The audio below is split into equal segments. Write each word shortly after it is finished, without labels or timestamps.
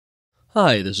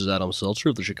Hi, this is Adam Seltzer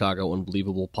of the Chicago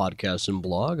Unbelievable podcast and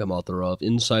blog. I'm author of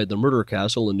Inside the Murder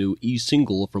Castle, a new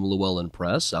e-single from Llewellyn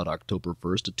Press, out October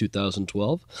 1st of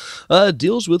 2012. It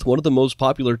deals with one of the most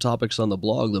popular topics on the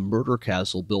blog, the murder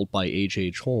castle built by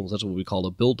H.H. Holmes. That's what we call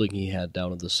a building he had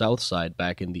down on the south side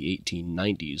back in the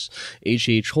 1890s.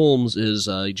 H.H. Holmes is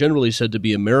generally said to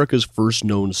be America's first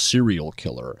known serial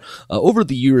killer. Over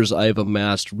the years, I've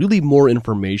amassed really more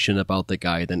information about the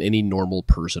guy than any normal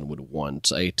person would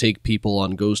want. I take people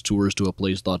on ghost tours to a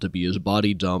place thought to be his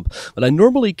body dump, but I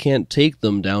normally can't take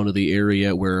them down to the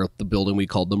area where the building we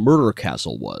called the murder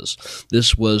castle was.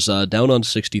 This was down on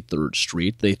 63rd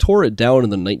Street. They tore it down in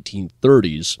the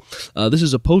 1930s. This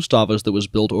is a post office that was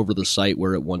built over the site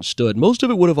where it once stood. Most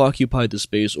of it would have occupied the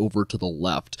space over to the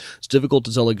left. It's difficult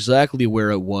to tell exactly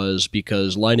where it was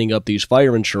because lining up these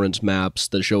fire insurance maps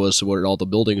that show us where all the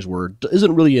buildings were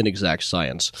isn't really an exact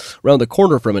science. Around the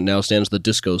corner from it now stands the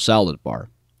Disco Salad Bar.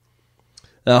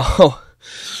 Now,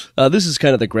 this is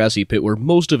kind of the grassy pit where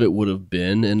most of it would have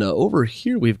been, and over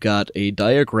here we've got a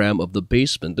diagram of the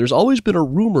basement. There's always been a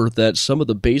rumor that some of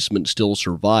the basement still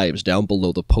survives down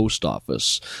below the post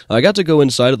office. I got to go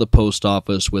inside of the post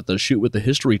office with a shoot with the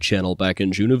History Channel back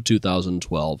in June of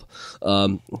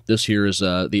 2012. This here is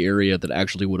the area that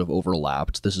actually would have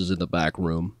overlapped. This is in the back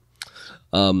room.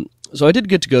 So I did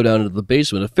get to go down into the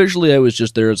basement. Officially, I was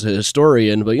just there as a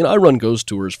historian, but, I run ghost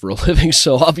tours for a living,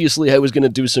 so obviously I was going to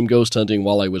do some ghost hunting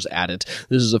while I was at it.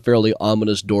 This is a fairly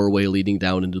ominous doorway leading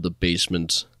down into the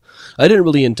basement. I didn't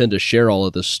really intend to share all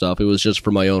of this stuff. It was just for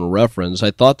my own reference.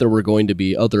 I thought there were going to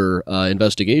be other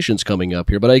investigations coming up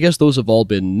here, but I guess those have all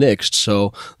been nixed,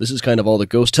 so this is kind of all the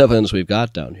ghost evidence we've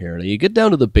got down here. Now, you get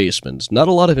down to the basement. Not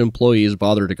a lot of employees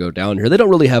bother to go down here. They don't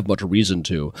really have much reason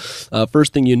to.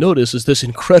 First thing you notice is this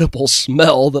incredible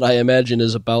smell that I imagine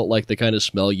is about like the kind of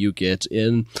smell you get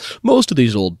in most of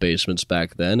these old basements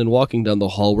back then, and walking down the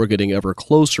hall, we're getting ever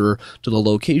closer to the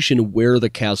location where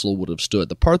the castle would have stood,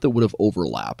 the part that would have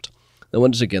overlapped. Now,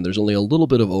 once again, there's only a little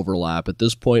bit of overlap. At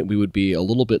this point, we would be a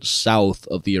little bit south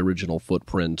of the original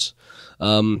footprint,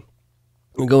 going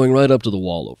right up to the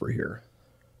wall over here.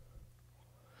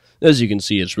 As you can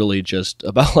see, it's really just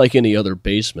about like any other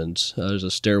basement. There's a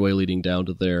stairway leading down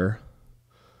to there.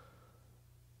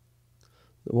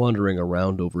 Wandering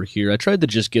around over here, I tried to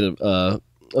just get a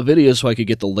video so I could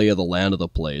get the lay of the land of the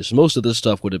place. Most of this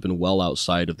stuff would have been well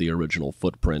outside of the original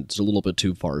footprint. It's a little bit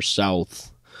too far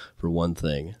south, for one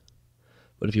thing.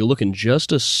 But if you look in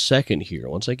just a second here,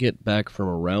 once I get back from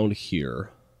around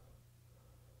here,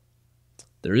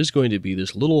 there is going to be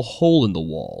this little hole in the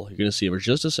wall. You're going to see it for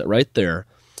just a sec right there.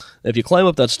 And if you climb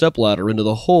up that stepladder into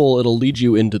the hole, it'll lead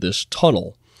you into this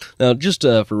tunnel. Now, just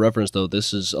for reference, though,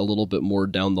 this is a little bit more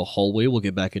down the hallway. We'll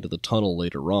get back into the tunnel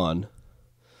later on.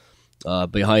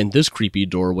 Behind this creepy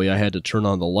doorway, I had to turn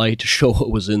on the light to show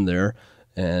what was in there.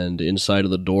 And inside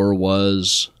of the door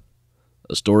was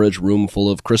a storage room full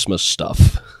of Christmas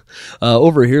stuff.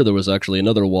 Over here, there was actually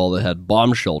another wall that had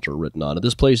bomb shelter written on it.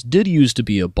 This place did used to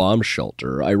be a bomb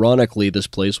shelter. Ironically, this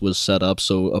place was set up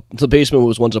so the basement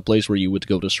was once a place where you would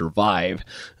go to survive.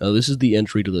 This is the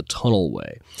entry to the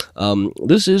tunnelway.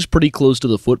 This is pretty close to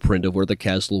the footprint of where the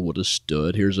castle would have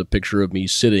stood. Here's a picture of me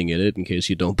sitting in it, in case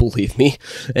you don't believe me,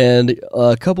 and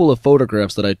a couple of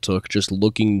photographs that I took just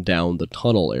looking down the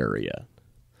tunnel area.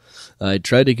 I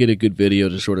tried to get a good video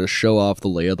to sort of show off the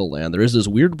lay of the land. There is this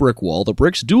weird brick wall. The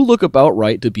bricks do look about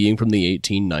right to being from the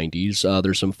 1890s.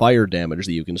 There's some fire damage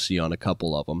that you can see on a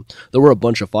couple of them. There were a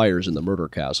bunch of fires in the murder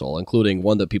castle, including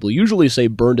one that people usually say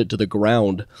burned it to the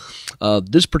ground.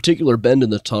 This particular bend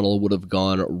in the tunnel would have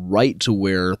gone right to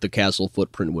where the castle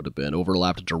footprint would have been,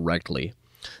 overlapped directly.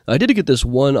 I did get this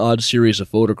one odd series of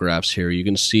photographs here. You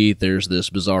can see there's this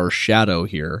bizarre shadow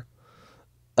here.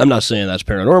 I'm not saying that's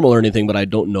paranormal or anything, but I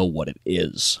don't know what it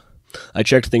is. I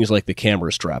checked things like the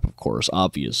camera strap, of course,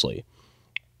 obviously.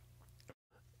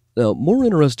 Now, more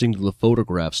interesting to the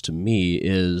photographs to me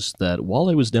is that while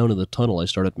I was down in the tunnel, I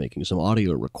started making some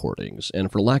audio recordings,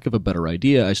 and for lack of a better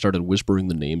idea, I started whispering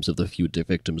the names of the few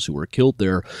victims who were killed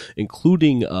there,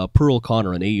 including Pearl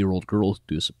Connor, an 8-year-old girl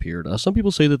who disappeared. Some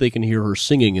people say that they can hear her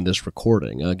singing in this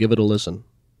recording. Give it a listen.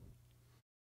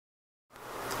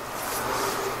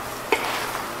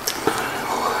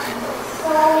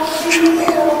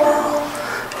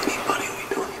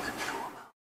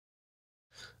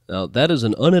 Now, that is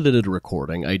an unedited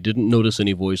recording. I didn't notice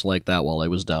any voice like that while I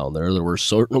was down there. There were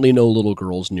certainly no little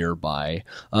girls nearby.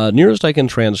 Nearest I can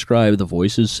transcribe, the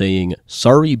voice is saying,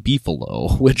 "Sorry,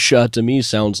 Beefalo," which to me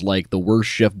sounds like the worst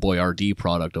Chef Boyardee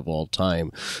product of all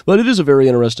time. But it is a very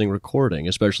interesting recording,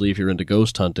 especially if you're into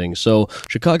ghost hunting. So,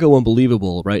 Chicago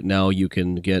Unbelievable, right now you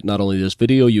can get not only this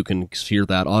video, you can hear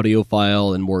that audio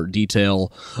file in more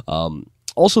detail.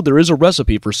 Also, there is a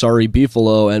recipe for Sorry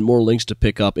Beefalo and more links to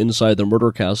pick up Inside the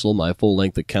Murder Castle, my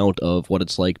full-length account of what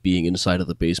it's like being inside of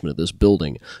the basement of this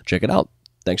building. Check it out.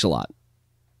 Thanks a lot.